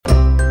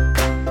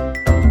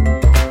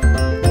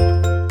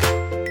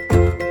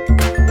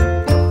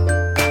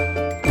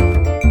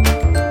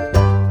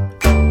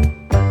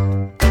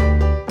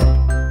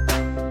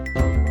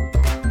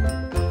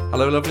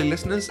lovely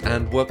listeners,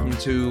 and welcome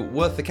to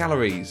Worth the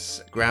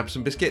Calories. Grab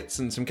some biscuits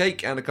and some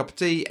cake and a cup of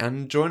tea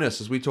and join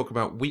us as we talk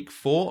about week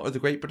 4 of the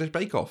Great British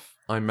Bake Off.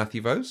 I'm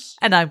Matthew Vose.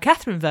 And I'm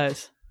Catherine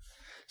Vose.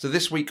 So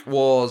this week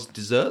was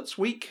Desserts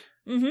Week.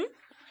 Mm-hmm.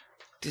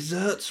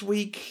 Desserts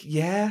Week,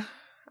 yeah.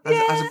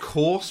 As a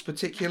course,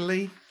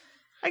 particularly.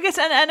 I guess,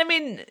 and I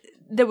mean,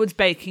 there was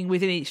baking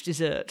within each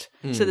dessert.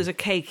 So there's a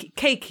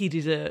cakey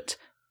dessert,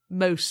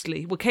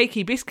 mostly. Well,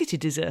 cakey, biscuity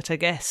dessert, I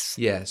guess.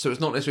 Yeah, so it's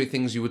not necessarily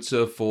things you would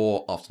serve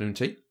for afternoon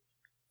tea.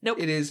 Nope.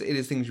 It is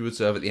things you would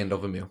serve at the end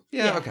of a meal.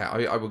 Yeah. Okay,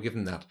 I will give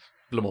them that.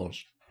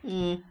 Blancmange.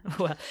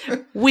 Well,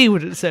 we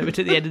wouldn't serve it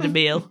at the end of the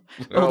meal.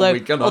 Well,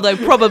 we cannot. although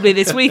probably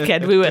this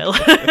weekend we will.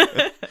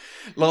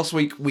 Last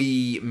week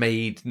we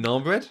made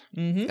naan bread,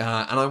 Mm-hmm.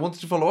 and I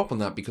wanted to follow up on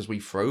that because we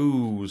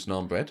froze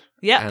naan bread,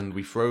 Yeah. and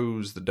we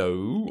froze the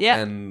dough,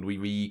 Yeah. and we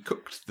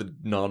recooked the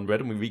naan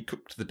bread, and we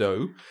recooked the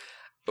dough.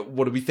 But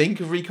what do we think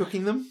of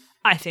recooking them?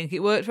 I think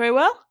it worked very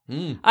well.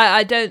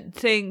 I don't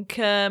think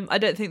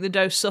the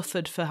dough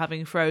suffered for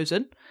having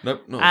frozen.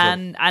 Nope, not at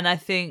all. And I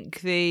think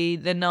the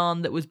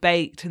naan that was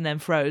baked and then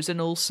frozen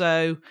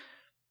also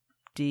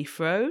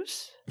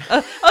defroze?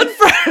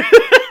 Unfroze.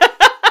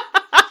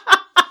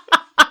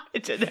 I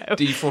don't know.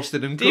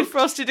 Defrosted and cooked.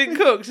 Defrosted and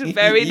cooked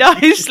very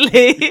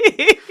nicely.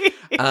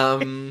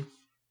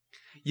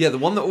 Yeah, the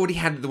ones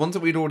that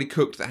we'd already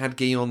cooked that had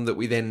ghee on that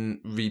we then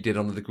redid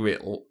under the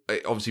grill,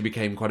 it obviously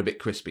became quite a bit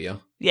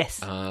crispier.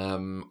 Yes.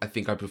 I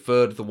think I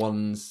preferred the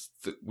ones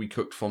that we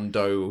cooked from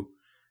dough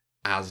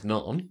as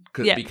naan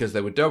because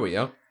they were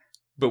doughier,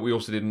 but we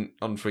also didn't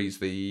unfreeze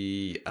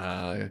the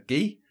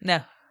ghee,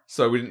 No.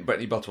 so we didn't put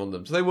any butter on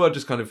them. So they were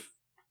just kind of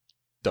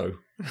dough.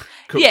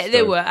 Cooked Yeah, they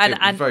dough. were, It was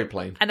and very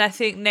plain. And I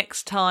think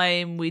next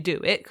time we do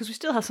it, because we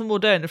still have some more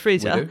dough in the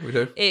freezer, We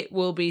do. it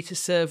will be to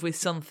serve with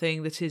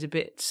something that is a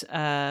bit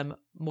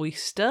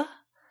moister.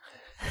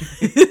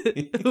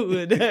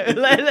 Ooh, no,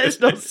 let's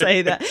not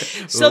say that.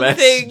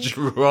 Something Less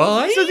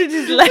dry? Something that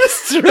is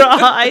less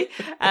dry,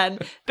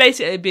 and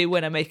basically it'd be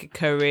when I make a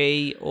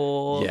curry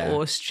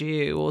or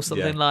stew or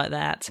something like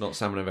that. Not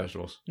salmon and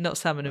vegetables. Not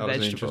salmon and That was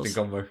an vegetables.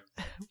 interesting combo.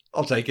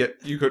 I'll take it.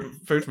 You cook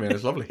food for me and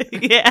it's lovely.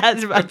 Yeah, I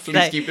was about to Please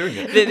say. keep doing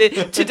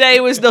it. Today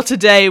was not a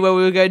day where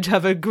we were going to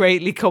have a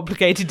greatly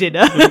complicated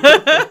dinner.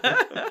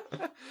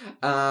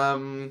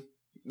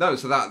 No,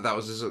 so that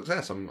was a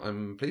success.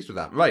 I'm pleased with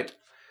that. Right.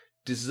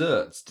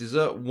 Desserts.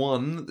 Dessert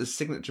 1, the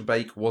signature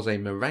bake, was a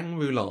meringue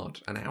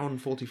roulade. An hour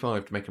and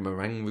 45 to make a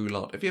meringue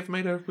roulade. Have you ever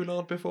made a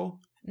roulade before?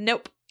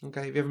 Nope.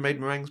 Okay, have you ever made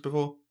meringues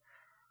before?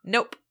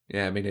 Nope.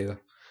 Yeah, me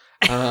neither.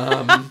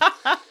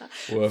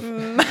 Woof.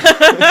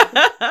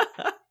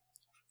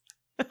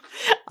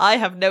 I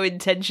have no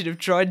intention of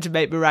trying to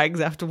make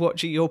meringues after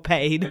watching your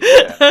pain.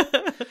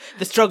 The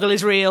struggle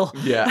is real.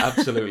 Yeah,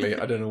 absolutely.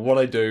 I don't know what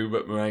I do,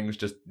 but meringues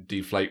just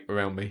deflate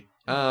around me.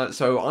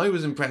 So I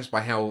was impressed by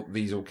how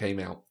these all came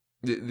out.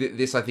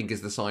 This, I think,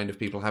 is the sign of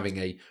people having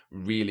a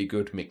really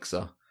good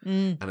mixer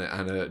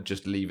and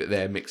just leave it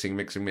there, mixing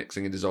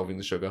and dissolving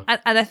the sugar.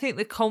 And I think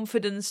the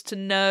confidence to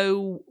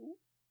know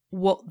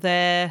what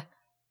their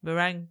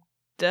meringue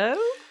batter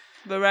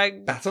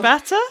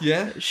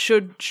Yeah.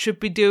 should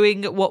be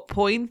doing at what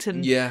point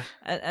and Yeah.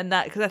 and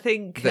that, because I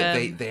think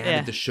They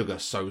added the sugar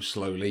so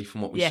slowly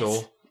from what we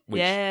saw. Which,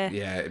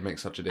 it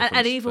makes such a difference.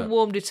 and even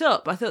warmed it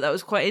up. I thought that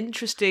was quite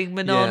interesting.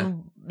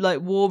 Manon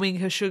like warming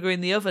her sugar in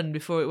the oven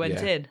before it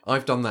went in.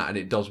 I've done that and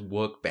it does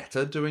work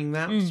better doing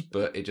that,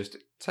 but it just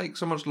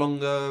takes so much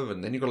longer,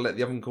 and then you've got to let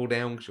the oven cool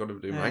down because you've got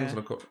to do meringues on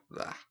a cook.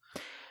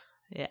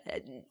 Yeah,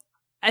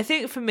 I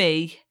think for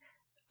me,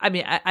 I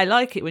mean, I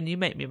like it when you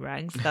make me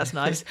meringues. That's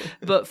nice.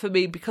 But for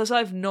me, because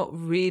I've not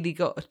really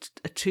got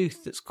a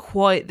tooth that's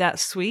quite that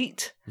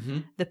sweet,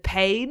 the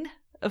pain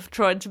of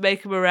trying to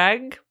make a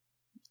meringue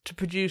to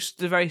produce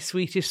the very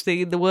sweetest thing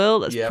in the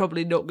world, that's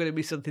probably not going to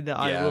be something that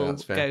I will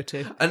go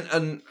to.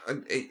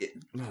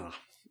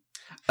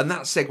 And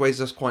that segues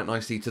us quite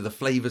nicely to the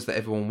flavours that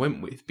everyone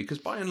went with, because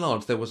by and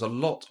large there was a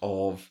lot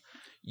of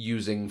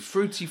using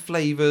fruity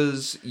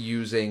flavours,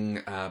 using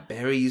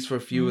berries for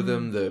a few of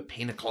them, the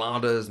pina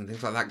coladas and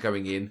things like that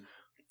going in.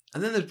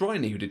 And then there's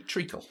Bryony who did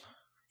treacle.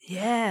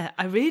 Yeah,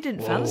 I really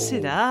didn't fancy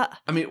that.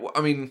 I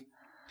mean,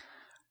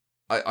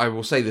 I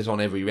will say this on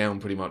every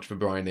round pretty much for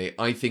Bryony.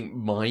 I think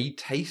my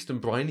taste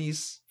and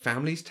Bryony's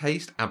family's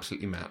taste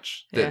absolutely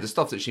match. The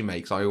stuff that she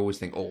makes, I always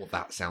think, oh,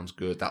 that sounds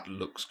good, that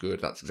looks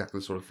good, that's exactly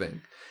the sort of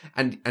thing.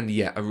 And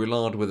yeah, a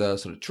roulade with a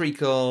sort of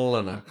treacle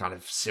and a kind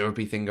of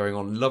syrupy thing going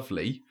on,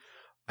 lovely.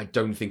 I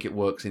don't think it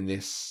works in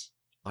this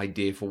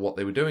idea for what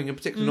they were doing, and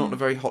particularly not on a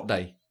very hot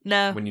day.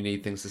 No. When you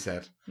need things to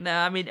set. No,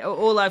 I mean,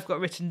 all I've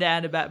got written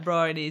down about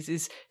Bryony's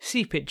is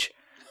seepage.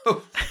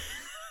 Oh.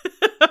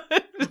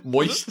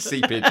 Moist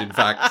seepage, in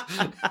fact.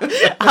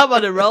 I'm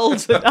on a roll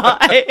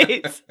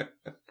tonight.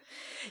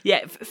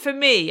 Yeah, for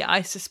me,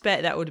 I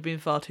suspect that would have been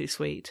far too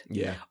sweet.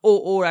 Yeah.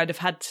 Or I'd have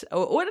had...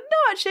 no,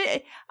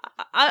 actually,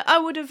 I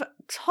would have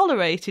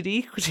tolerated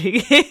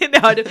eating it. No,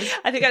 I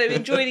think I'd have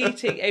enjoyed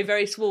eating a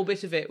very small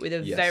bit of it with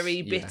a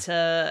very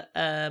bitter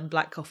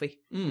black coffee.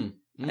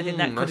 I think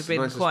that could have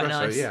been quite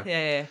nice.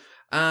 Yeah.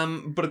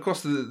 But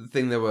across the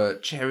thing, there were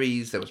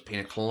cherries, there was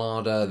pina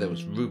colada, there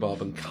was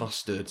rhubarb and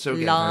custard. So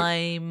again,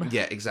 lime.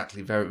 yeah,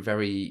 exactly. Very,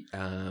 very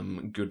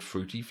good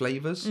fruity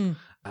flavours.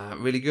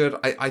 Really good.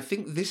 I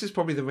think this is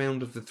probably the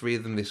round of the three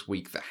of them this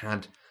week that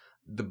had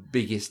the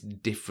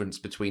biggest difference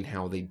between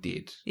how they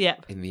did.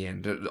 Yep. In the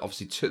end,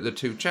 obviously, the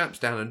two chaps,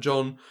 Dan and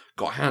John,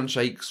 got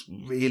handshakes.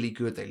 Really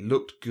good. They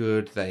looked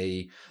good.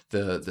 The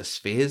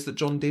spheres that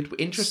John did were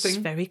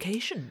interesting.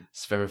 Spherification.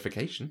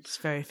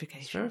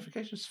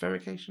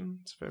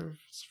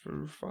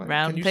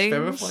 Round Can you things.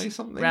 spherify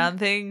something? Round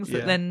things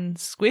that then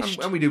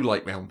squished. And we do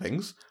like round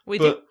things. We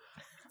but do.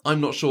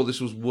 I'm not sure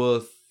this was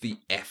worth the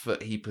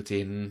effort he put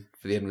in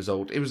for the end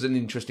result. It was an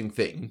interesting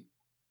thing.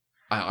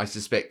 I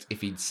suspect if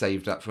he'd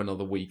saved that for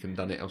another week and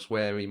done it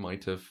elsewhere, he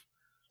might have.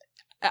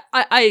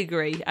 I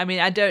agree. I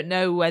mean, I don't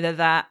know whether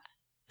that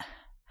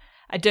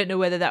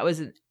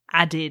was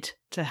added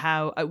to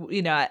how.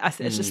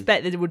 I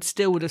suspect that it would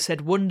have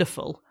said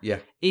wonderful. Yeah.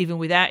 Even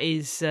without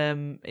his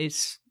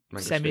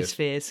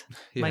semispheres,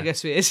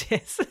 mangospheres.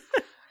 Yes.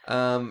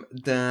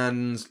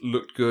 Dan's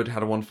looked good.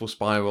 Had a wonderful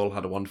spiral.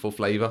 Had a wonderful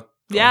flavour.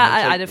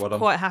 Yeah, I'd have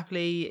quite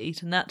happily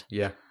eaten that.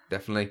 Yeah,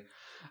 definitely.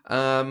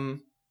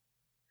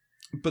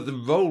 But the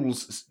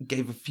rolls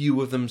gave a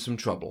few of them some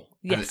trouble.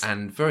 Yes.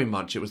 And very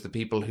much it was the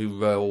people who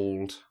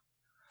rolled,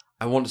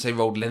 I want to say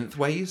rolled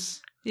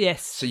lengthways.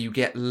 Yes. So you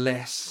get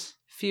less...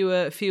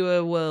 Fewer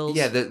whirls.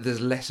 Yeah,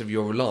 there's less of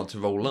your roulade to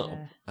roll up.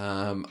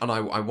 Yeah.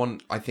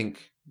 And I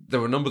think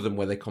there were a number of them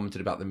where they commented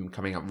about them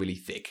coming out really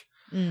thick.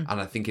 And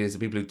I think it is the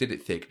people who did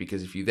it thick,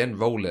 because if you then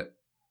roll it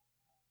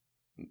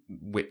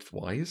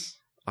width-wise...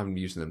 I'm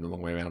using them the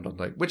wrong way around, aren't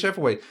I?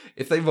 Whichever way,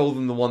 if they roll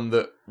them the one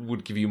that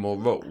would give you more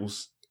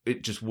rolls...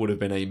 It just would have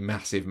been a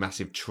massive,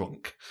 massive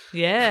trunk.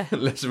 Yeah.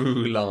 Less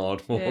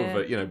roulade, more of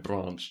a,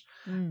 branch.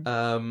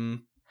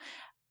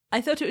 I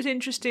thought it was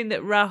interesting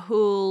that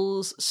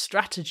Rahul's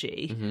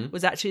strategy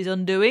was actually his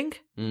undoing.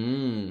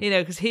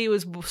 Because he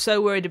was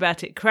so worried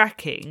about it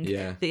cracking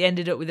that he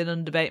ended up with an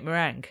underbaked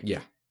meringue. Yeah.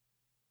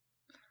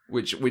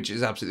 Which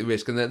is absolutely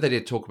risk. And they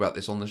did talk about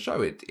this on the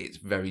show. It's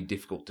very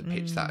difficult to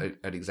pitch that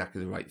at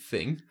exactly the right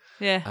thing.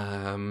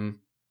 Yeah.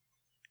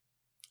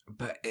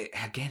 But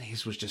again,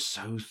 his was just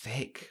so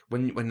thick.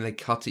 When they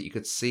cut it, you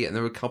could see it. And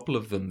there were a couple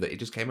of them that it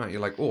just came out.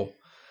 You're like, oh,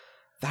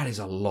 that is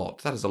a lot.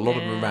 That is a lot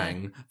of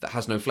meringue that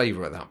has no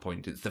flavour at that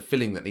point. It's the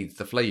filling that needs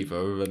the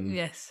flavour. And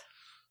yes.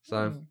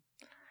 So,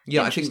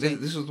 yeah, I think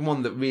this was the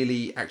one that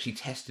really actually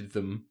tested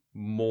them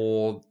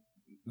more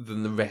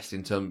than the rest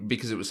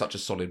because it was such a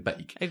solid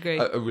bake. Agree.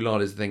 A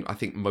roulade is the thing I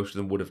think most of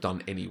them would have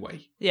done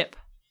anyway. Yep.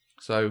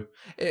 So,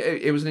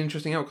 it was an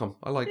interesting outcome.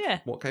 I like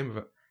what came of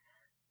it.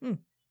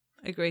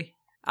 Agree.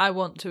 I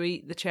want to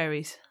eat the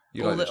cherries.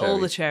 All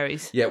the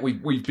cherries. Yeah,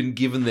 we've been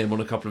given them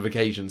on a couple of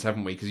occasions,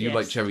 haven't we? Because you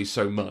like cherries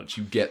so much,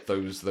 you get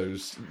those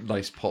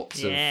nice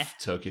pots of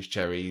Turkish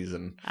cherries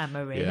and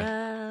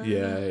Amarena.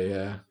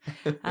 Yeah.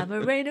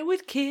 Amarena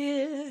with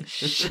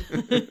kirsch.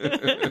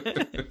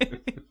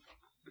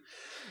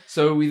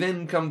 So we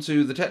then come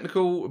to the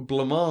technical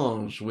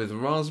blancmange with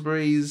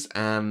raspberries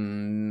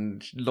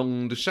and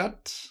langue de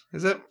chat.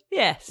 Is it?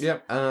 Yes.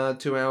 Yep.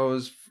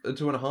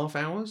 2.5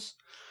 hours.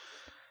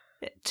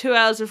 2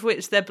 hours of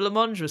which their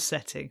blancmange was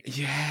setting.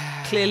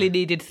 Yeah. Clearly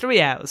needed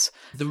 3 hours.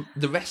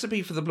 The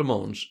recipe for the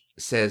blancmange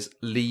says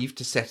leave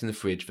to set in the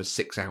fridge for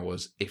 6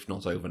 hours, if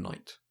not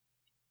overnight.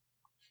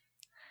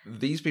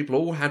 These people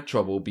all had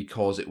trouble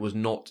because it was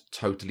not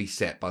totally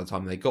set by the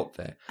time they got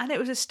there. And it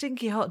was a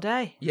stinky hot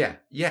day. Yeah.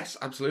 Yes,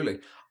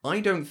 absolutely.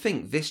 I don't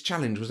think this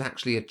challenge was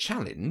actually a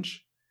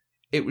challenge.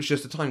 It was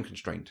just a time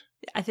constraint.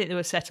 I think they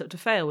were set up to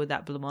fail with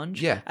that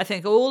blancmange. Yeah. I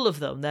think all of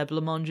them, their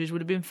blancmanges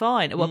would have been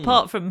fine. Well,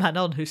 apart from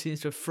Manon, who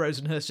seems to have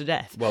frozen hers to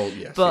death. Well,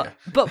 yes. But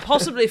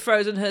possibly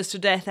frozen hers to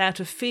death out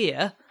of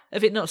fear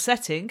of it not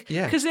setting.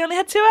 Yeah. Because they only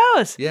had 2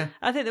 hours. Yeah.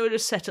 I think they were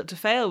just set up to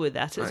fail with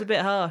that. It was a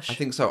bit harsh. I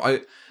think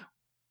so.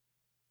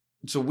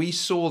 So we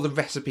saw the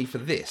recipe for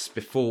this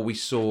before we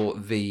saw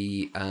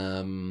the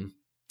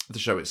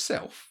show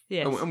itself.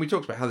 Yes. And we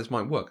talked about how this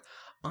might work.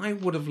 I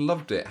would have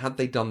loved it had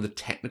they done the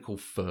technical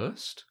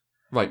first.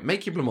 Right,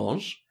 make your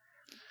blancmange.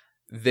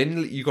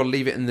 Then you got to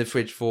leave it in the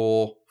fridge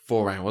for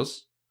 4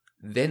 hours.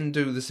 Then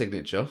do the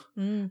signature.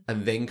 And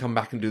then come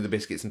back and do the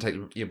biscuits and take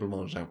your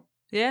blancmange out.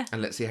 Yeah.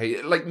 And let's see how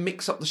you...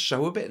 mix up the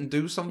show a bit and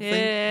do something.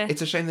 Yeah.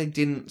 It's a shame they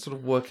didn't sort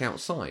of work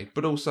outside.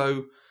 But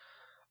also,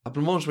 a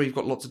blancmange where you've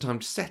got lots of time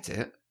to set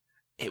it,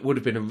 it would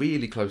have been a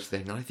really close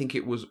thing. And I think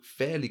it was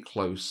fairly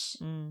close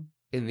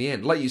in the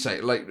end. Like you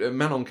say,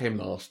 Manon came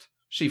last.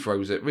 She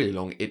froze it really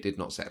long. It did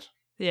not set.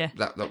 Yeah.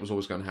 That was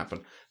always going to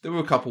happen. There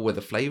were a couple where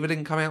the flavour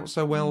didn't come out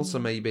so well, so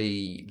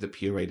maybe the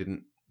puree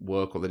didn't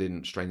work or they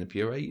didn't strain the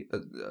puree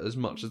as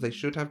much as they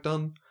should have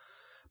done.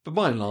 But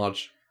by and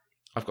large,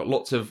 I've got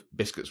lots of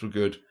biscuits were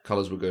good,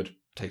 colours were good,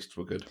 tastes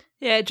were good.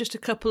 Yeah, just a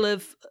couple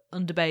of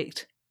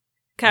underbaked.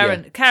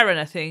 Karen,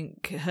 I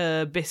think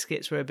her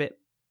biscuits were a bit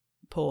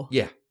poor.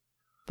 Yeah.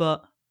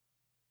 But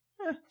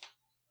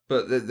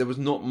there was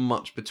not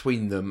much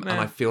between them, No. and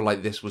I feel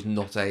like this was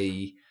not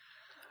the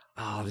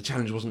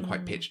challenge wasn't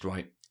quite pitched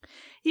right.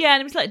 Yeah,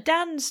 and it was like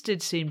Dan's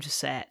did seem to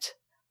set.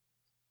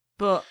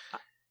 But...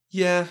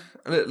 Yeah,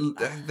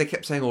 they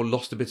kept saying,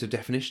 lost a bit of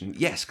definition.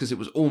 Yes, because it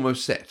was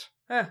almost set.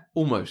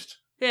 Almost.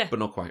 Yeah. But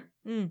not quite.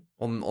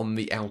 On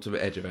the outer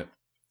edge of it.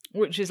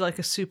 Which is like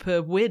a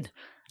superb win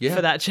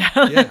for that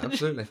challenge. Yeah,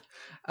 absolutely.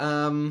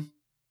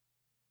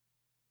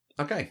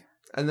 Okay.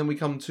 And then we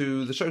come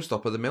to the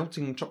showstopper, the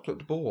melting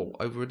chocolate ball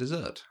over a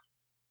dessert.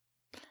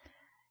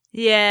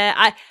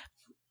 Yeah,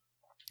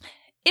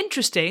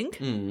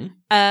 interesting.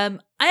 I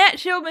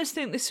actually almost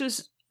think this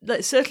was,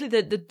 like, certainly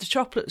the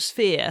chocolate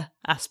sphere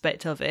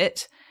aspect of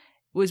it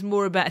was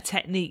more about a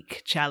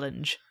technique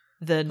challenge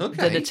than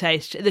a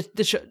taste.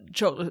 The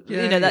chocolate,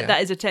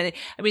 that is a technique.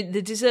 I mean,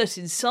 the dessert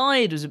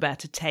inside was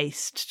about a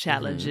taste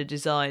challenge, a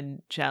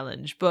design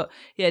challenge. But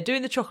yeah,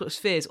 doing the chocolate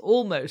sphere is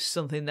almost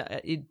something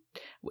that,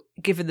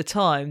 given the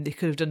time, they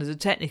could have done as a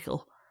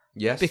technical.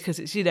 Yes, because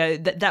it's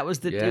that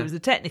was it was the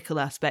technical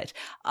aspect.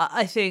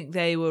 I think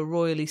they were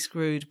royally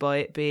screwed by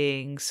it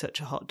being such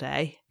a hot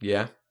day.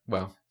 Yeah,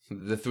 well,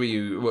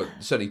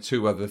 certainly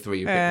 2 other 3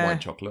 who picked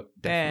white chocolate,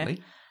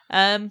 definitely.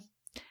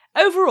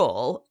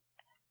 Overall,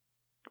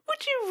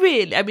 would you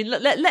really? I mean,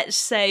 let's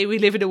say we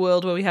live in a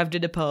world where we have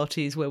dinner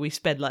parties where we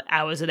spend like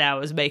hours and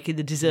hours making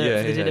the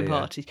dessert for the dinner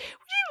parties. Would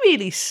you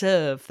really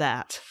serve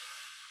that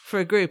for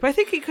a group? I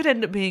think it could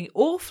end up being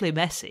awfully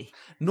messy.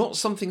 Not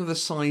something of the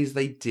size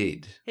they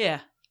did.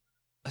 Yeah.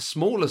 A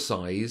smaller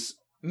size,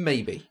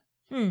 maybe.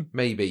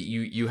 Maybe.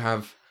 You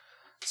have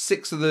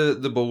 6 of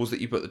the balls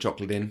that you put the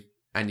chocolate in,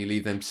 and you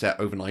leave them set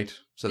overnight.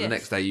 So the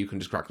next day you can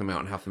just crack them out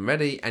and have them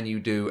ready, and you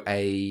do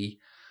a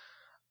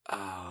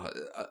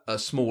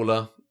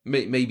smaller,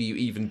 maybe you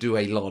even do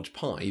a large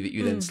pie that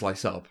you then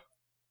slice up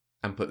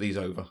and put these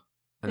over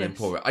and then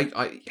pour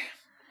it.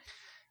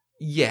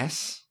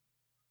 Yes,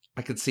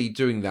 I could see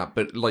doing that,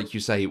 but like you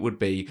say, it would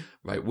be,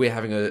 right, we're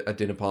having a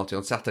dinner party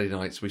on Saturday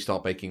nights, we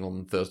start baking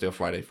on Thursday or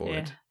Friday for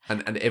it.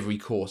 And every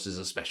course is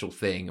a special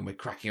thing, and we're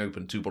cracking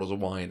open 2 bottles of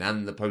wine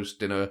and the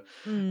post-dinner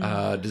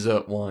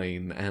dessert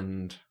wine.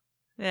 And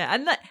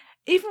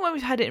even when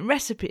we've had it in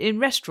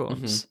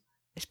restaurants,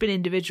 it's been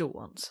individual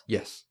ones.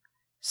 Yes.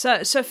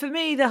 So for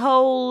me, the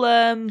whole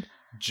a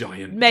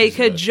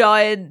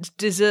giant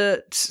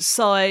dessert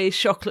size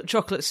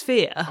chocolate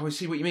sphere. Oh, I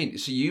see what you mean.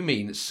 So you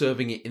mean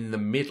serving it in the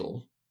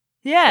middle?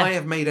 Yeah. I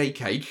have made a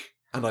cake,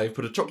 and I've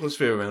put a chocolate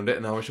sphere around it,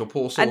 and now I shall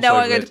pour sauce over it. And now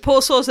I'm going to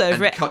pour sauce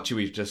over it. And cut you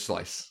each a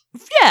slice.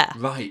 Yeah.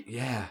 Right,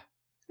 yeah.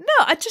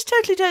 No, I just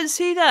totally don't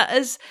see that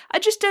as... I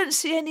just don't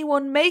see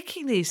anyone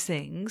making these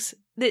things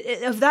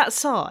of that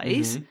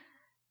size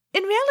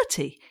in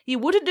reality. You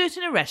wouldn't do it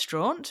in a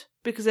restaurant,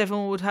 because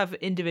everyone would have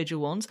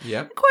individual ones.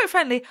 Yeah. And quite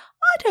frankly,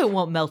 I don't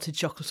want melted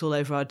chocolate all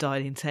over our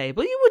dining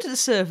table. You wouldn't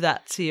serve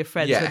that to your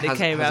friends when they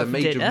came around for dinner.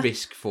 Yeah, it has a major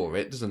risk for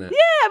it, doesn't it?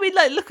 Yeah, I mean,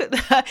 like, look at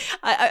that.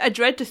 I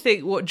dread to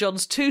think what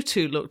John's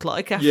tutu looked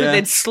like after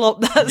they'd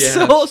slopped that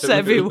sauce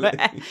everywhere.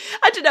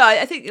 I don't know.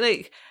 I think,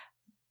 like,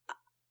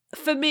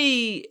 for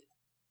me,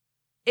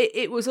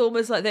 it was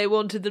almost like they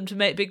wanted them to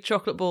make big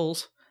chocolate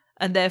balls.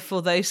 And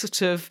therefore they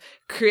sort of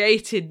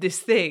created this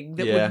thing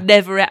that would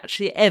never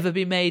actually ever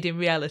be made in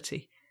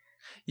reality.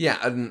 Yeah,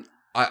 and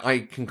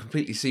I can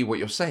completely see what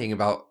you're saying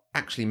about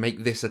actually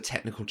make this a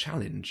technical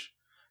challenge.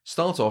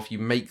 Start off, you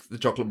make the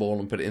chocolate ball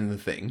and put it in the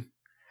thing,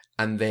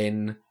 and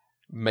then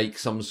make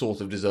some sort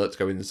of dessert to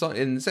go in the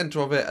centre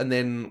of it, and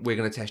then we're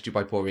going to test you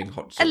by pouring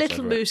hot sauce a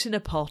little over mousse in a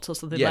pot or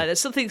something like that.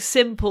 Something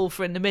simple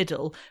for in the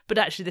middle, but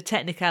actually the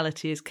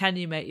technicality is, can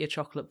you make your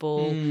chocolate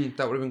ball?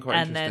 That would have been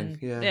quite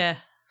interesting. Yeah.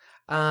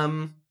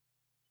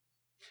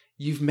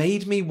 You've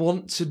made me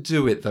want to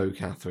do it though,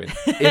 Catherine,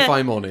 if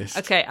I'm honest.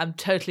 Okay, I'm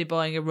totally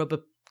buying a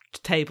rubber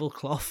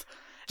tablecloth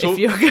if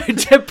you're going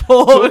to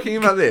pour. Talking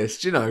about this,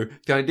 do you know,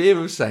 the idea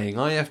of saying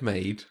I have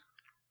made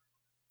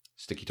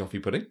sticky toffee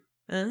pudding,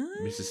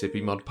 Mississippi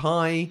mud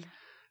pie,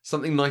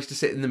 something nice to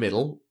sit in the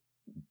middle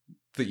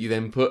that you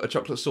then put a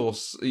chocolate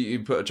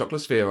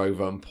sphere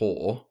over and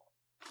pour.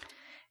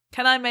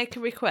 Can I make a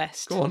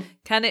request? Go on.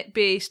 Can it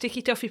be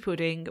sticky toffee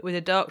pudding with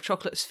a dark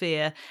chocolate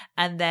sphere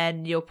and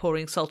then you're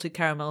pouring salted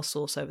caramel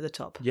sauce over the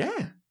top?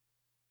 Yeah.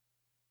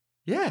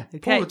 Yeah. Okay.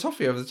 Pour the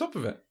toffee over the top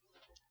of it.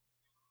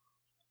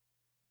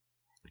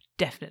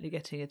 Definitely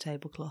getting a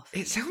tablecloth.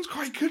 It sounds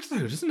quite good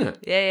though, doesn't it?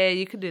 Yeah,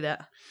 you can do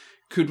that.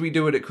 Could we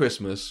do it at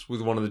Christmas with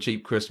one of the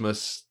cheap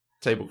Christmas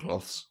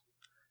tablecloths?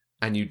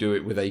 And you do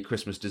it with a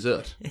Christmas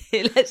dessert?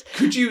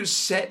 Could you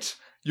set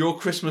your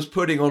Christmas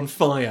pudding on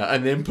fire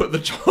and then put the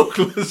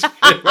chocolate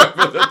sphere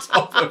over the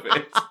top of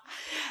it?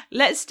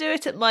 Let's do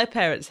it at my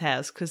parents'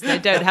 house because they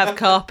don't have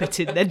carpet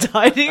in their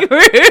dining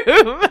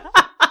room.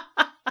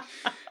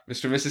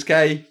 Mr. and Mrs.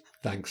 K,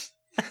 thanks.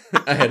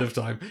 Ahead of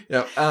time.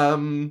 Yeah.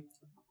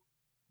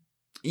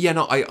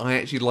 I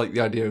actually like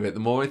the idea of it. The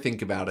more I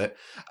think about it,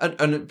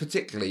 and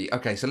particularly,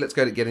 okay, so let's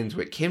get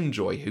into it. Kim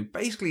Joy, who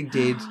basically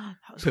did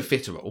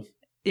profiterole.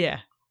 Yeah.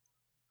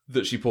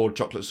 That she poured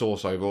chocolate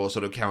sauce over, or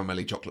sort of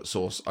caramelly chocolate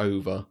sauce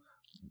over,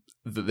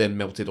 that then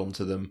melted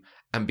onto them,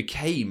 and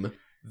became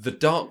the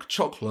dark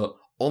chocolate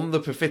on the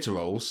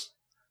profiteroles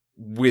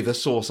with a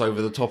sauce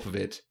over the top of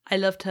it. I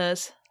loved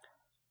hers.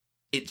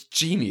 It's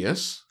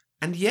genius.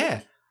 And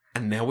yeah.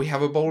 And now we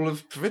have a bowl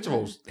of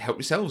profiteroles. Help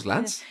yourselves,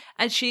 lads.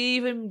 Yeah. And she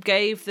even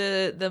gave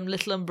them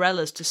little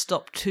umbrellas to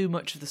stop too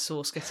much of the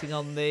sauce getting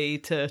on the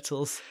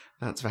turtles.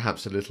 That's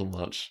perhaps a little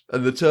much.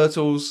 And the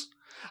turtles...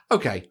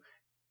 Okay.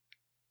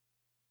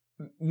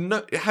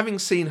 No, having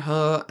seen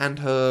her and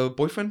her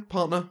boyfriend,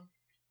 partner,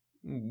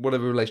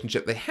 whatever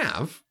relationship they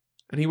have,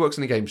 and he works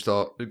in a game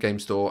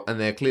store, and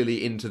they're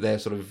clearly into their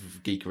sort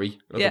of geekery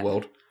of the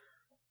world.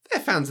 They're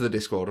fans of the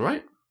Discworld,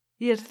 right?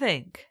 You'd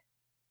think.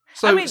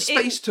 So, I mean,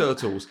 Space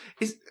Turtles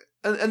is,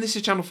 and this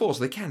is Channel 4, so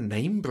they can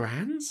name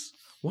brands.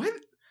 Why?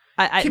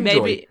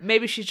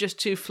 Maybe she's just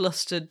too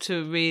flustered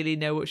to really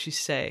know what she's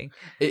saying.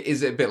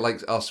 Is it a bit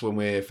like us when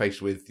we're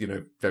faced with,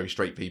 very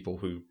straight people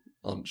who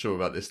aren't sure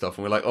about this stuff,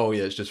 and we're like, oh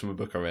yeah, it's just from a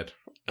book I read.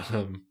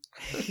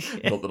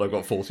 Not that I've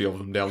got 40 of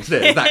them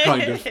downstairs. That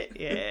kind of.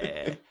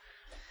 Yeah.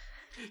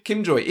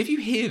 Kim Joy, if you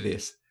hear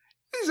this,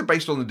 these are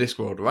based on the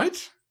Discworld,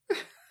 right?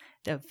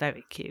 They're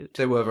very cute.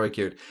 They were very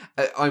cute.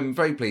 I'm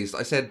very pleased.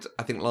 I said,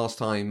 I think last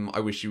time, I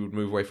wish you would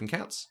move away from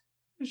cats.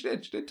 She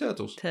did. She did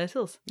turtles.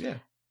 Turtles. Yeah.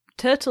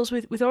 Turtles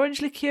with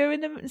orange liqueur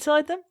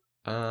inside them?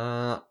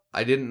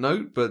 I didn't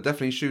note, but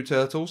definitely shoe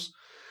turtles.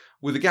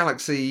 With the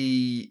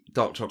Galaxy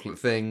dark chocolate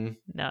thing,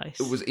 nice.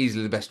 It was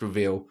easily the best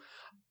reveal.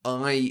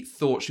 I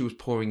thought she was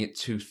pouring it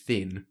too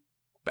thin,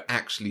 but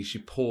actually she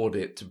poured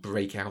it to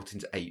break out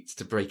into eights,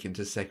 to break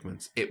into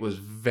segments. It was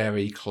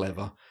very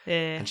clever.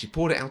 Yeah. And she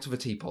poured it out of a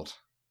teapot.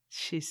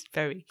 She's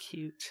very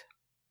cute.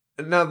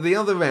 Now, the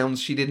other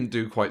rounds she didn't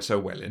do quite so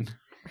well in.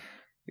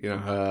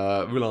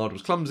 Her roulade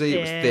was clumsy, it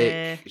was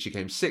thick, she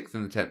came 6th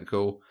in the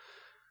technical.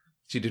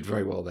 She did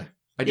very well there.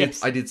 I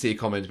did see a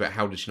comment about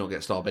how did she not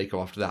get Star Baker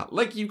after that.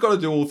 Like, you've got to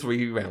do all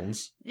 3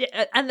 rounds.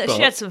 Yeah, and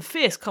she had some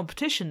fierce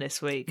competition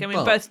this week. I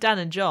mean, both Dan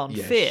and John,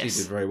 fierce.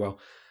 She did very well.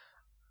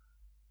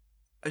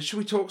 Should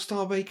we talk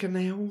Star Baker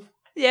now?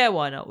 Yeah,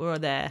 why not? We're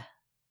there.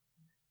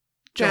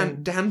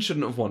 Dan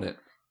shouldn't have won it.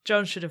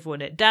 John should have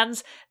won it.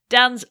 Dan's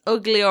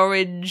ugly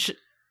orange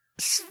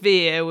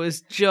sphere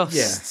was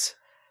just...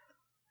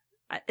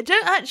 Yeah. I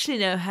don't actually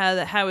know how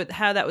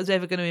that was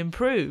ever going to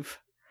improve.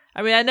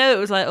 I mean, I know it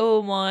was like,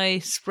 oh, my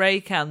spray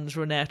cans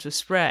run out of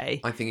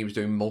spray. I think he was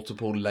doing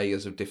multiple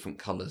layers of different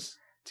colours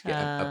to get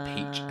a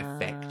peach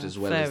effect as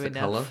well as the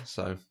colour.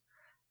 So,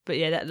 but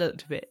yeah, that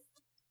looked a bit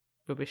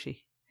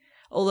rubbishy.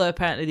 Although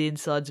apparently the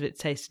insides of it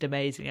tasted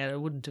amazing, and I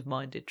wouldn't have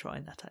minded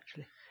trying that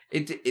actually.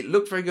 It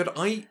looked very good.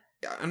 I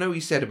know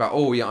he said about,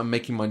 oh yeah, I'm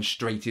making mine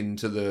straight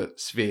into the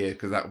sphere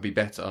because that would be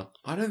better.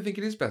 I don't think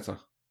it is better.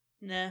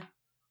 No.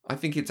 I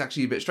think it's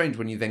actually a bit strange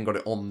when you then got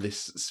it on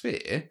this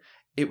sphere.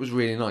 It was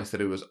really nice that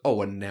it was,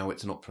 and now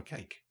it's an opera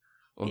cake.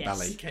 Or a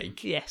ballet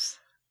cake. Yes.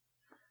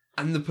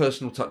 And the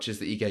personal touches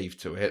that he gave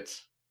to it.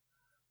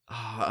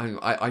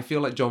 I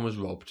feel like John was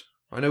robbed.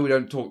 I know we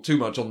don't talk too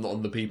much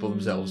on the people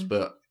themselves,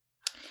 but...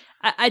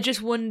 I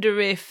just wonder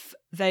if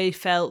they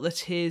felt that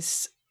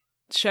his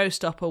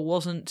showstopper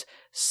wasn't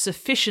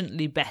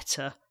sufficiently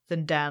better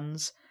than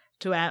Dan's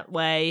to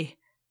outweigh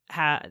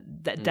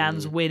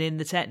Dan's win in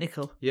the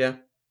technical. Yeah,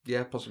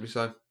 possibly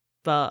so.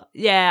 But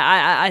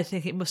yeah, I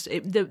think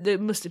there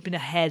must have been a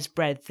hair's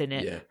breadth in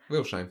it. Yeah,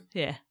 real shame.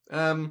 Yeah.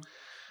 There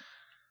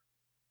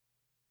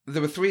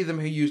were 3 of them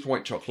who used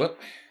white chocolate.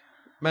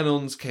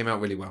 Menon's came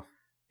out really well.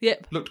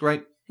 Yep. Looked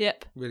great.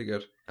 Yep. Really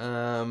good.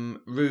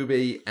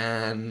 Ruby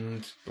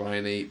and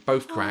Bryony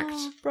both cracked.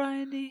 Oh,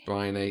 Bryony.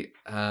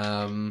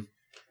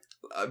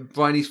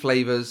 Bryony's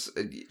flavours,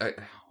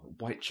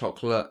 white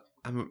chocolate,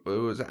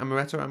 was it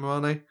amaretto,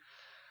 amarane?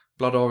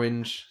 Blood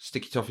orange,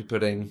 sticky toffee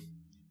pudding.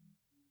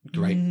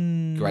 Great.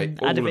 All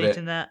I'd have of it.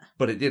 eaten that.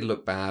 But it did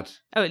look bad.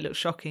 Oh, it looked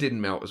shocking. Didn't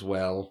melt as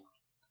well.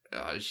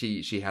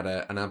 She had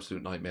an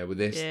absolute nightmare with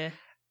this. Yeah.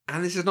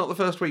 And this is not the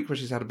first week where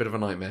she's had a bit of a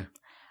nightmare.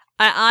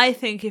 I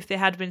think if they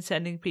had been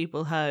sending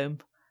people home,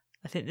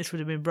 I think this would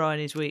have been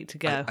Bryony's week to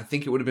go. I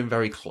think it would have been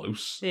very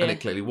close. Yeah. And it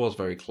clearly was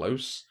very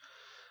close.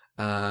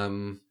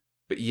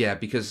 But yeah,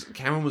 because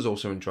Karen was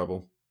also in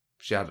trouble.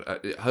 She had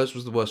hers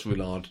was the worst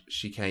roulade.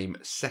 She came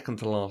 2nd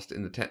to last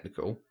in the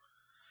technical.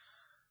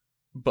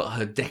 But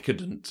her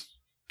decadent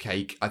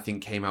cake, I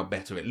think, came out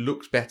better. It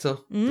looked better,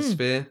 the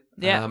sphere.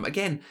 Yeah.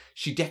 Again,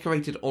 she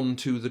decorated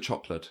onto the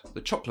chocolate.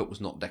 The chocolate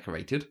was not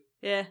decorated.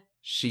 Yeah.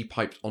 She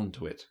piped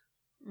onto it.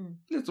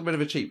 A little bit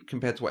of a cheat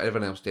compared to what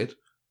everyone else did.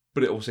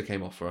 But it also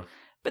came off for her.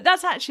 But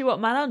that's actually what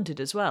Manon did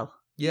as well.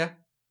 Yeah.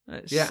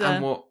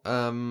 And what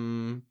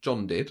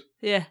John did.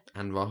 Yeah.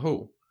 And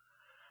Rahul.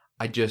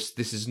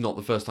 This is not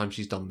the first time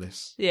she's done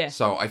this. Yeah.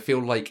 So I feel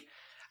like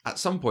at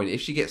some point,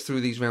 if she gets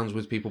through these rounds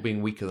with people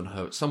being weaker than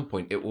her, at some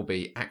point it will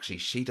be, actually,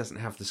 she doesn't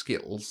have the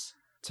skills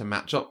to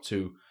match up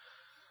to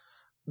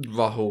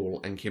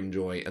Rahul and Kim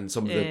Joy and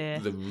some of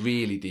the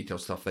really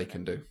detailed stuff they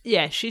can do.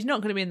 Yeah, she's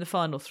not going to be in the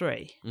final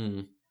 3.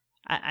 And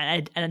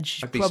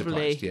she's I'd be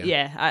probably...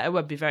 surprised, I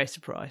would be very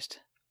surprised.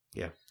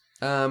 Yeah.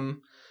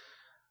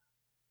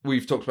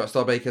 We've talked about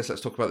Star Baker, so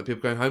let's talk about the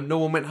people going home. No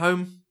one went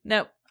home.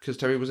 No. Because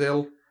Terry was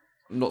ill.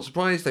 I'm not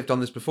surprised. They've done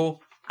this before.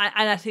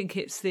 And I think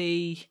it's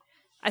the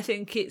I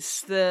think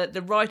it's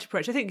the right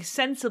approach. I think it's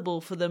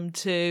sensible for them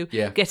to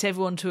get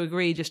everyone to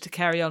agree just to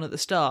carry on at the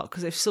start.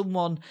 Because if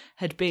someone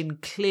had been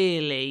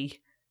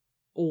clearly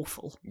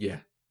awful,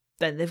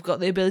 then they've got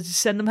the ability to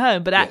send them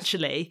home. But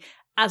actually,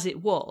 as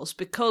it was,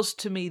 because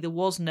to me there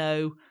was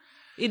no,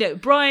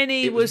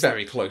 Bryony was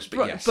very close,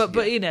 but yes, but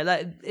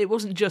like it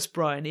wasn't just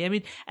Bryony. I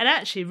mean, and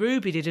actually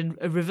Ruby did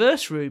a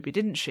reverse Ruby,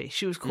 didn't she?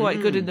 She was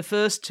quite good in the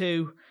first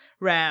 2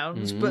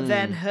 rounds, but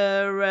then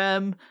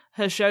her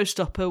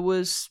showstopper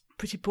was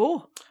pretty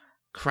poor.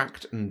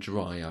 Cracked and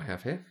dry, I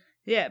have here.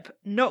 Yep,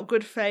 not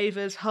good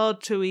favours,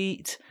 hard to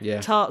eat,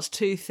 tart's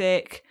too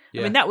thick.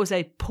 Yeah. I mean, that was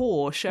a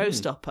poor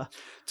showstopper.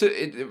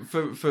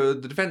 For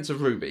the defence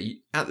of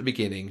Ruby, at the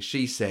beginning,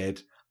 she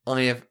said,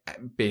 I have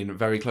been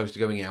very close to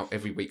going out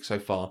every week so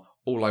far.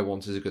 All I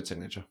want is a good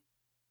signature.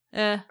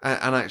 And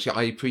actually,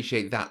 I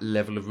appreciate that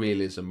level of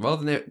realism,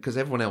 rather than because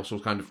everyone else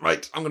was kind of,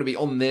 right, I'm going to be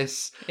on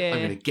this, I'm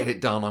going to get it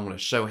done, I'm going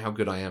to show how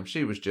good I am.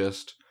 She was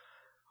just,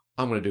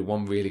 I'm going to do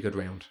one really good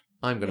round.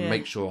 I'm going to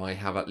make sure I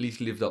have at least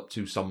lived up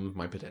to some of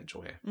my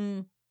potential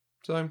here.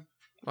 So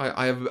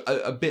I have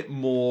a bit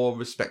more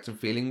respect and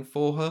feeling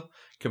for her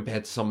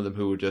compared to some of them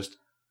who were just,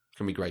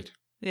 can be great.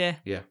 Yeah.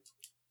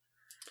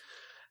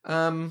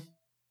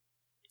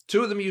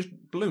 2 of them used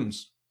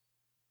balloons.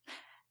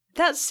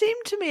 That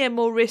seemed to me a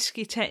more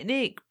risky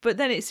technique, but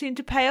then it seemed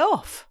to pay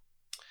off.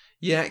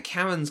 Yeah,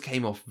 Karen's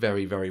came off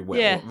very, very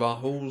well. Yeah.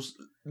 Rahul's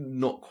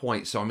not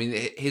quite so. I mean,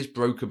 his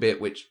broke a bit,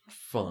 which,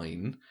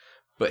 fine,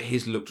 but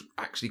his looked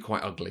actually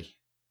quite ugly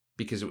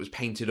because it was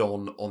painted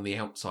on the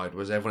outside,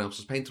 whereas everyone else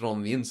was painted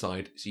on the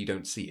inside, so you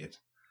don't see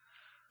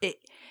it.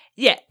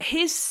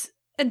 His...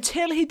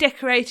 Until he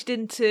decorated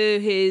into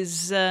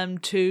his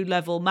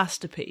 2-level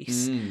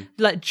masterpiece,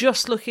 like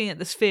just looking at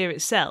the sphere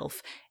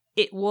itself,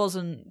 it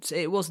wasn't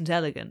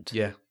elegant.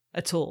 Yeah.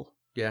 At all.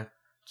 Yeah.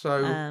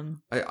 So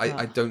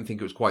I don't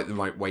think it was quite the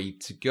right way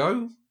to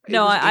go.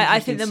 No, I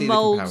think the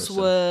moulds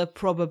were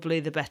probably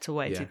the better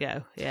way to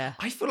go. Yeah.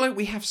 I feel like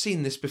we have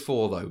seen this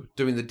before though,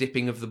 doing the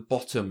dipping of the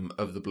bottom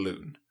of the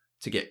balloon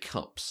to get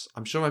cups.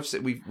 I'm sure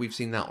we've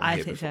seen that on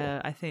here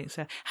before. I think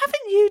so.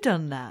 Haven't you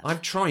done that?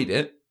 I've tried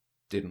it.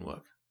 Didn't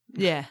work.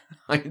 Yeah.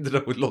 I ended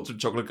up with lots of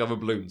chocolate covered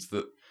balloons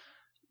that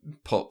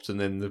popped and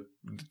then the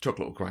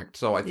chocolate cracked.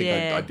 So I think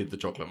I did the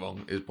chocolate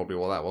wrong, is probably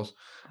what that was.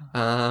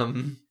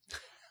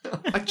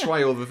 I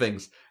try all the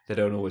things. They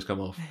don't always come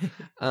off.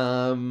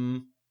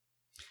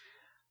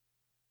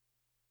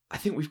 I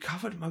think we've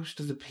covered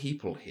most of the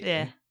people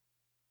here.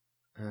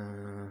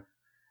 Yeah.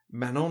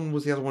 Manon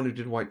was the other one who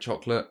did white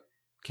chocolate.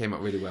 Came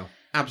up really well.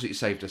 Absolutely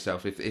saved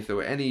herself. If there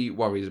were any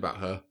worries about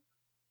her,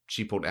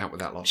 she pulled it out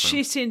with that last round.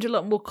 She seemed a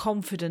lot more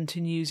confident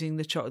in using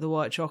the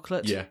white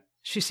chocolate. Yeah.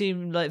 She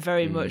seemed like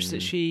very much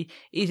that she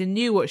either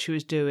knew what she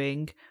was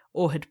doing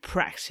or had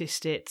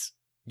practiced it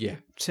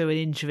to an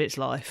inch of its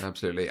life.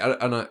 Absolutely.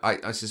 And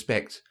I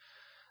suspect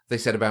they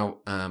said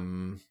about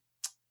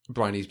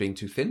Bryony's being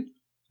too thin.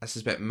 I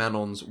suspect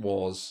Manon's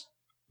was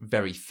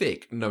very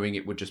thick, knowing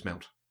it would just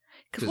melt.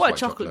 Because white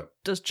chocolate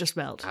does just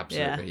melt.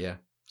 Absolutely, yeah.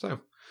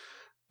 So,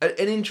 an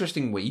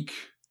interesting week.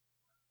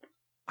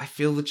 I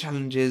feel the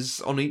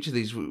challenges on each of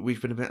these, we've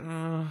been a bit,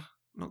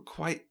 not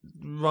quite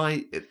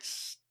right.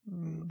 It's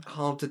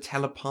hard to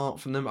tell apart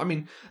from them. I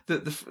mean, the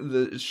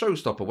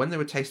showstopper, when they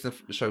were tasting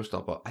the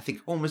showstopper, I think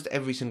almost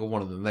every single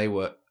one of them, they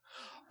were,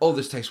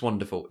 this tastes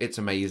wonderful. It's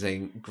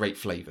amazing. Great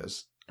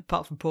flavours.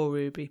 Apart from poor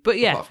Ruby. But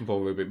yeah. Apart from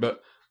poor Ruby.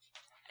 But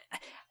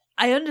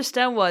I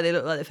understand why they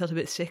looked like they felt a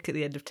bit sick at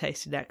the end of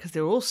tasting that, because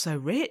they were all so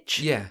rich.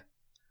 Yeah.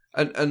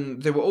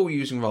 And they were all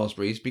using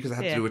raspberries because they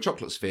had to do a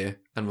chocolate sphere,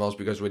 and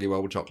raspberry goes really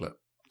well with chocolate.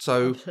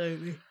 So,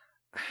 absolutely.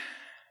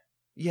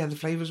 Yeah, the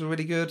flavours were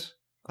really good.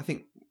 I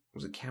think,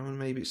 was it Karen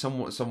maybe?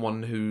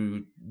 Someone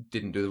who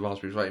didn't do the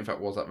raspberries right. In fact,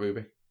 was that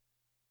Ruby?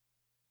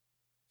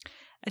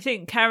 I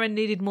think Karen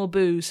needed more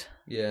booze.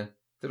 Yeah.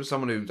 There was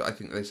someone who, I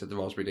think they said the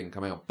raspberry didn't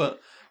come out. But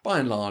by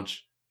and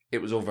large,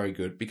 it was all very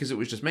good because it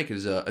was just make a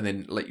dessert and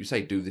then, like you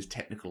say, do this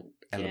technical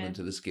element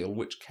of the skill,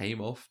 which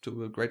came off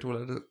to a greater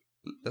or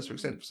lesser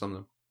extent for some of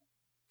them.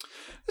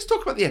 Let's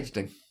talk about the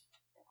editing.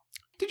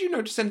 Did you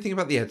notice anything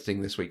about the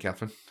editing this week,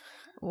 Catherine?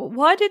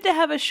 Why did they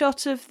have a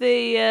shot of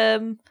the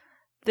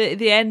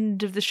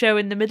end of the show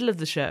in the middle of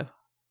the show?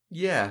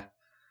 Yeah.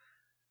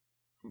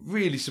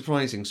 Really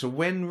surprising. So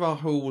when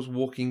Rahul was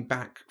walking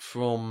back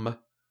from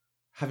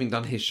having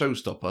done his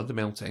showstopper, the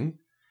melting,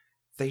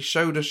 they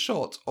showed a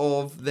shot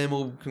of them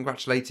all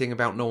congratulating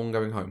about no one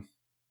going home.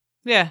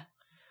 Yeah.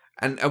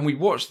 And we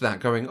watched that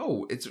going,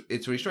 it's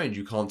really strange.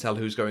 You can't tell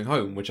who's going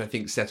home, which I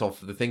think set off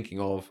the thinking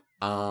of,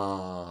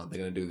 they're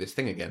going to do this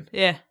thing again.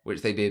 Yeah.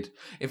 Which they did.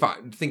 In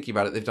fact, thinking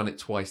about it, they've done it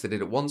twice. They did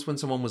it once when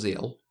someone was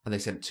ill, and they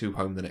sent 2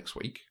 home the next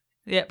week.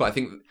 Yep. But I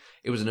think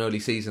it was an early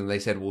season. They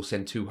said, we'll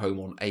send 2 home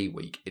on a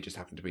week. It just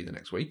happened to be the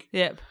next week.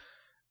 Yep.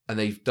 And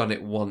they've done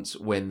it once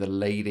when the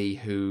lady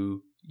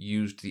who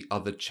used the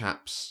other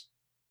chap's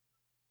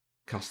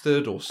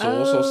custard or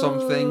sauce or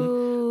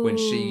something, when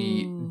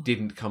she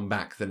didn't come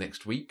back the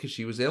next week because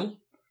she was ill.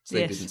 So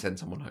they didn't send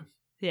someone home.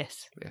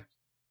 Yes. Yeah.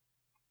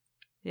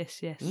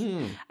 Yes.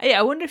 Mm. Yeah,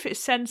 I wonder if it's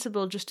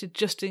sensible just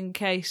in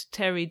case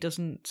Terry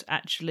doesn't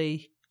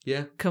actually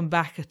come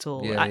back at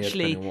all. Yeah,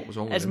 actually, on what was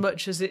wrong with as him.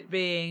 much as it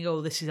being,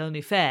 this is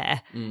only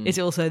fair, it's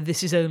also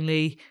this is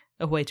only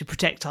a way to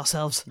protect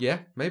ourselves. Yeah,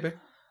 maybe.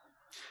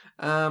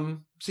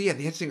 So yeah,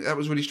 the editing, that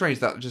was really strange.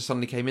 That just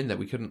suddenly came in there.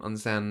 We couldn't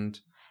understand.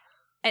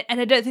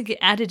 And I don't think it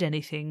added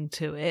anything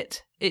to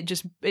it. It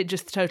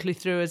just totally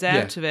threw us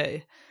out of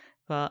it.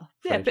 But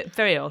yeah,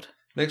 very odd.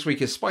 Next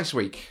week is Spice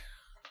Week.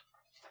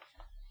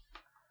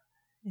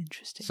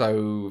 Interesting.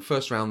 So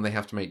first round they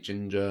have to make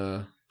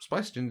ginger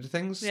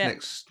things. Yeah.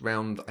 Next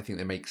round I think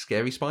they make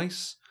scary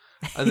spice.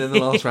 And then the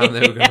last round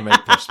they were going to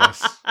make posh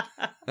spice.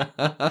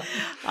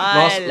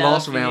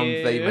 last round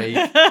they make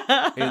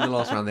in the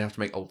last round they have to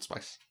make Old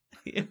Spice.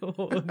 No,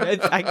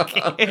 thank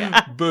you.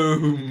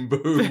 Boom,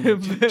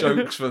 boom.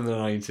 Jokes from the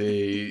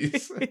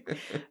 90s.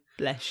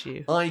 Bless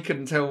you. I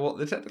couldn't tell what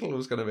the technical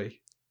was going to be.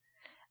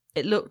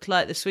 It looked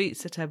like the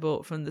sweets that I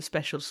bought from the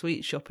special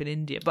sweet shop in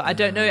India, but I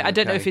don't know. I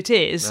don't know if it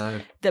is.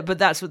 No. But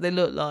that's what they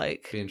look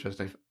like. Be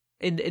interesting.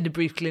 In the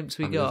brief glimpse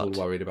we got. I'm a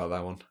little worried about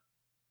that one.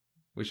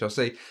 We shall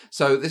see.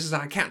 So this is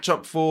our catch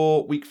up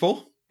for week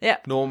 4.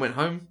 Yep. Norm went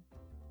home.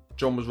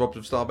 John was robbed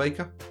of Star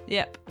Baker.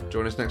 Yep.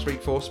 Join us next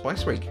week for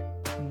Spice Week.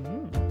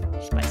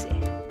 Spicy.